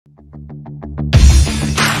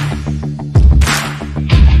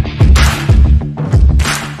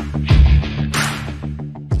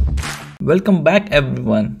Welcome back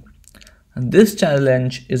everyone. This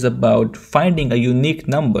challenge is about finding a unique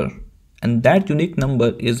number, and that unique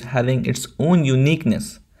number is having its own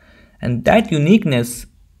uniqueness, and that uniqueness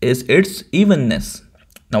is its evenness.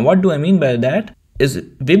 Now what do I mean by that? Is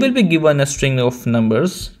we will be given a string of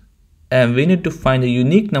numbers and we need to find a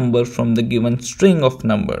unique number from the given string of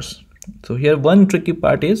numbers. So here one tricky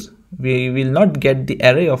part is we will not get the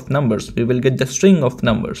array of numbers, we will get the string of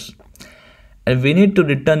numbers. And we need to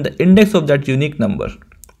return the index of that unique number.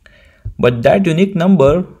 But that unique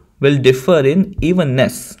number will differ in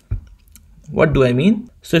evenness. What do I mean?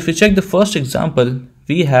 So if you check the first example,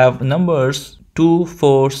 we have numbers 2,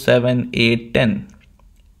 4, 7, 8, 10.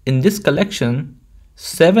 In this collection,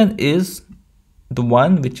 7 is the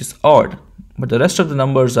one which is odd, but the rest of the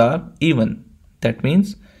numbers are even. That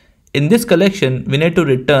means in this collection, we need to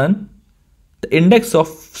return the index of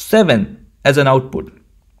 7 as an output,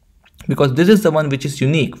 because this is the one which is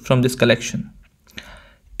unique from this collection.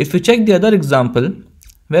 If we check the other example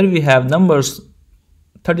where we have numbers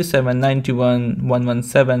 37, 91,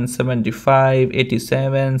 117, 75,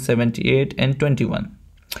 87, 78 and 21.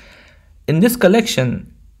 In this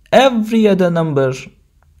collection, every number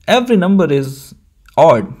is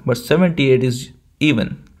odd, but 78 is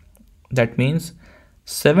even. That means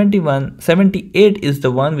 78 is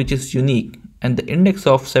the one which is unique, and the index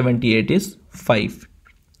of 78 is 5.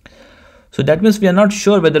 So that means we are not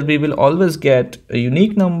sure whether we will always get a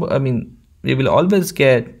unique number, we will always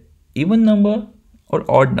get even number or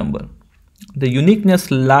odd number. The uniqueness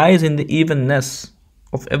lies in the evenness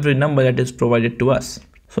of every number that is provided to us.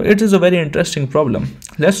 So it is a very interesting problem.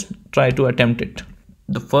 Let's try to attempt it.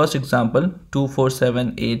 The first example, 2, 4,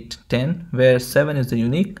 7, 8, 10, where 7 is the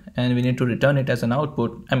unique and we need to return it as an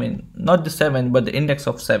output. Not the 7, but the index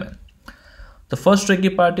of 7. The first tricky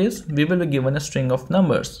part is we will be given a string of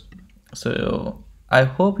numbers. So I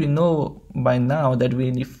hope you know by now that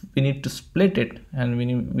we need to split it, and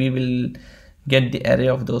we will get the array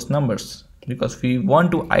of those numbers, because we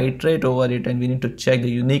want to iterate over it and we need to check the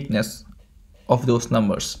uniqueness of those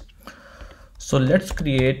numbers. So let's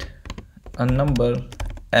create a number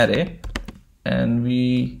array, and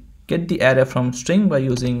we get the array from string by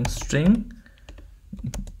using string.split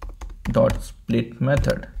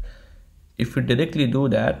method. If we directly do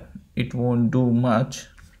that, it won't do much.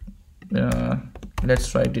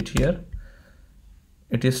 Let's write it here.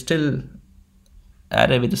 It is still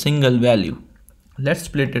array with a single value. Let's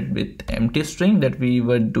split it with empty string that we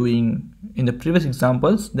were doing in the previous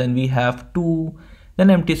examples. Then we have 2, then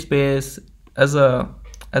empty space as a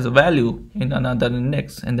value in another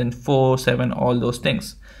index, and then 4, 7, all those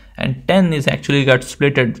things. And 10 is actually got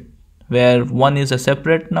splitted, where 1 is a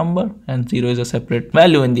separate number and 0 is a separate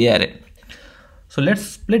value in the array. So let's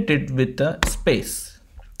split it with a space.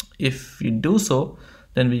 If we do so,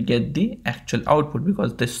 then we get the actual output,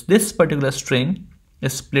 because this particular string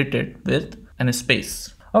is splitted with a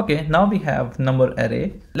space. Okay, now we have number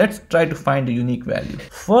array. Let's try to find a unique value.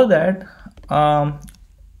 For that, I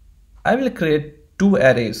will create 2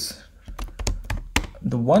 arrays.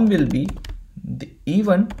 The one will be the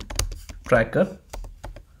even tracker.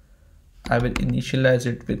 I will initialize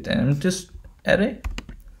it with an empty array.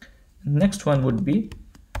 Next one would be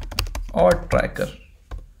odd tracker.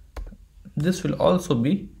 This will also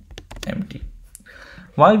be empty.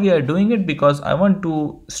 Why we are doing it? Because I want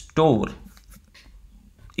to store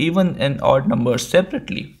even and odd numbers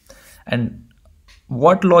separately. And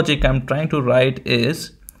what logic I'm trying to write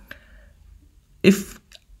is, if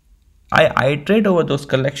I iterate over those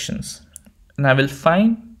collections, and I will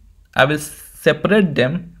separate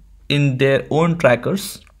them in their own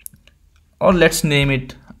trackers, or let's name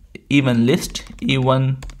it even list,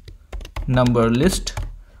 even number list,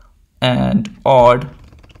 and odd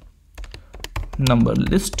number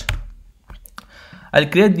list. I'll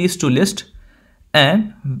create these 2 lists,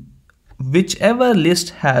 and whichever list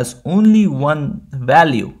has only one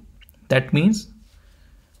value, that means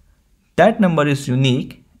that number is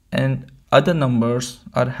unique and other numbers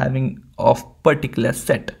are having of particular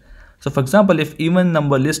set. So for example, if even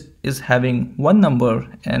number list is having 1 number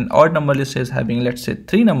and odd number list is having, let's say,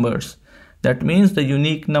 3 numbers, that means the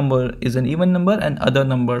unique number is an even number and other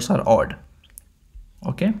numbers are odd.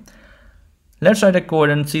 Okay, let's write a code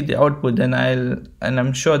and see the output. Then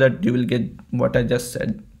I'm sure that you will get what I just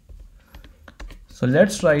said. So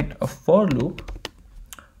let's write a for loop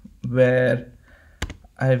where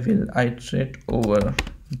I will iterate over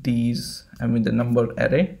these, the number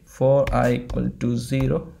array. For I equal to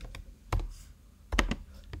 0,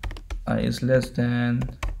 I is less than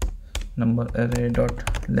number array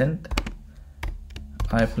dot length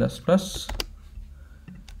I plus plus,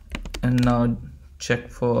 and now check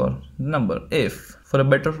for number. If for a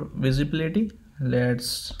better visibility,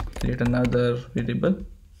 let's create another variable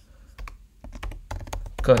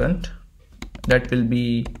current that will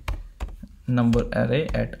be number array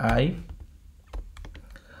at I.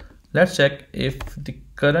 Let's check if the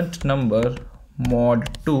current number mod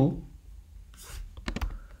 2,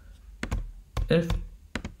 if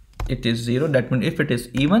it is 0, that means if it is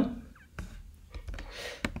even,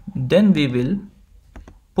 then we will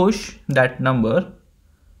push that number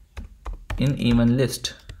in even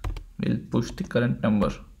list. We'll push the current number.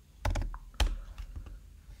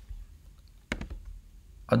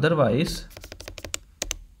 Otherwise,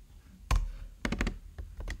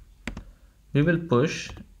 we will push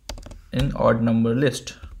in odd number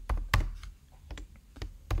list.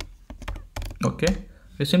 Okay,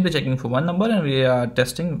 we're simply checking for one number and we are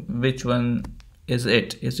testing which one is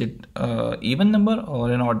it. Is it even number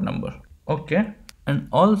or an odd number? Okay, and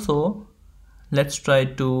also let's try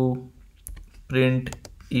to print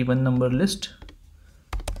even number list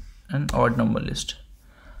and odd number list.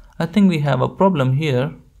 I think we have a problem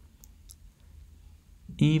here.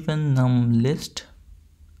 Even num list,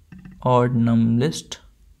 odd num list.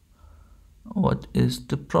 What is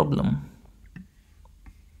the problem?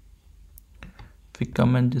 If we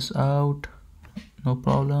comment this out, no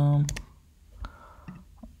problem.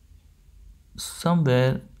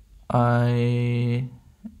 Somewhere I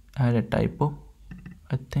had a typo,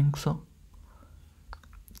 I think so.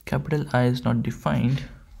 Capital I is not defined.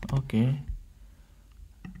 Okay.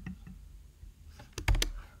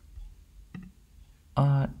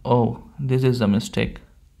 Oh, this is a mistake.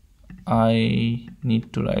 I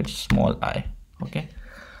need to write small I. Okay.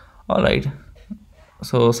 All right.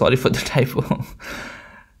 So sorry for the typo.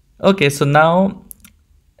 Okay, so now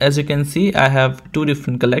as you can see, I have two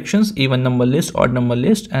different collections, even number list, odd number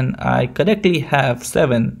list, and I correctly have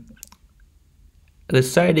 7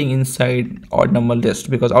 residing inside odd number list,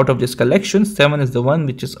 because out of this collection 7 is the one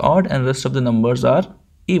which is odd and rest of the numbers are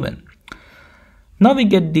even. Now we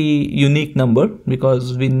get the unique number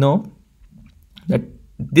because we know that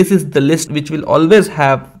this is the list which will always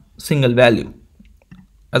have single value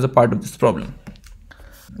as a part of this problem.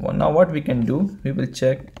 Well, now what we can do, we will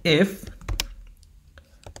check if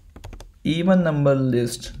even number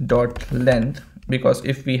list dot length, because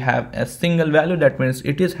if we have a single value, that means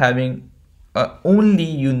it is having a only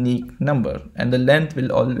unique number and the length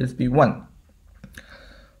will always be 1.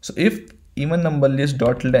 So if even number list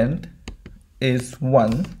dot length is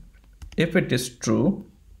 1, if it is true,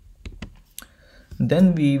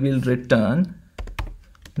 then we will return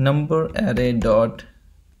number array dot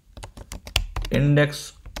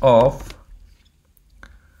index of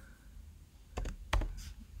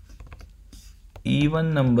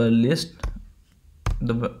even number list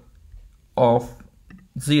of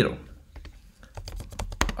 0.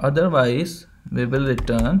 Otherwise we will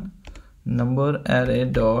return number array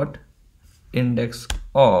dot index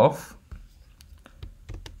of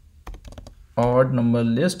odd number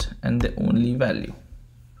list and the only value.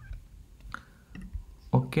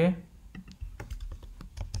 Okay,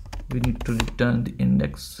 we need to return the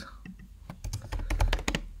index.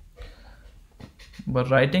 By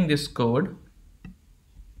writing this code,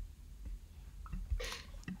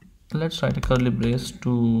 let's write a curly brace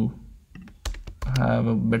to have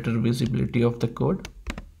a better visibility of the code.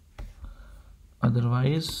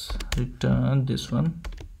 Otherwise return this one.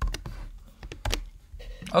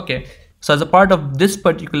 Okay, so as a part of this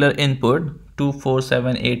particular input 2, 4,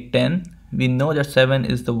 7, 8, 10, we know that 7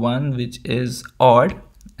 is the one which is odd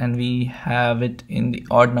and we have it in the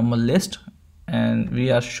odd number list, and we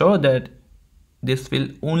are sure that this will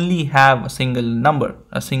only have a single number,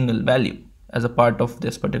 a single value as a part of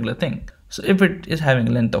this particular thing. So if it is having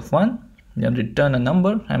a length of 1, then return a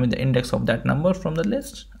number, I mean the index of that number from the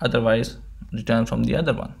list, otherwise return from the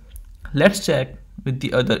other one. Let's check with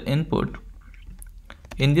the other input.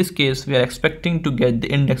 In this case we are expecting to get the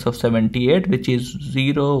index of 78, which is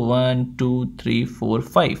 0, 1, 2, 3, 4,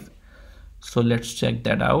 5. So let's check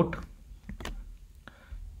that out.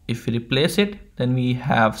 If we replace it, then we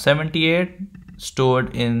have 78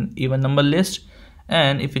 stored in even number list,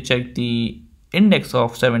 and if we check the index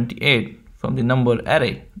of 78 from the number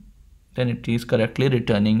array, then it is correctly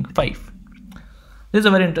returning 5. This is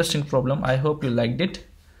a very interesting problem. I hope you liked it.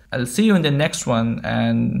 I'll see you in the next one,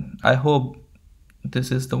 and I hope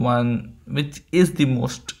this is the one which is the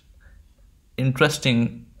most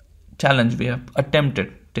interesting challenge we have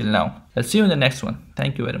attempted till now. I'll see you in the next one.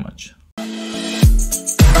 Thank you very much.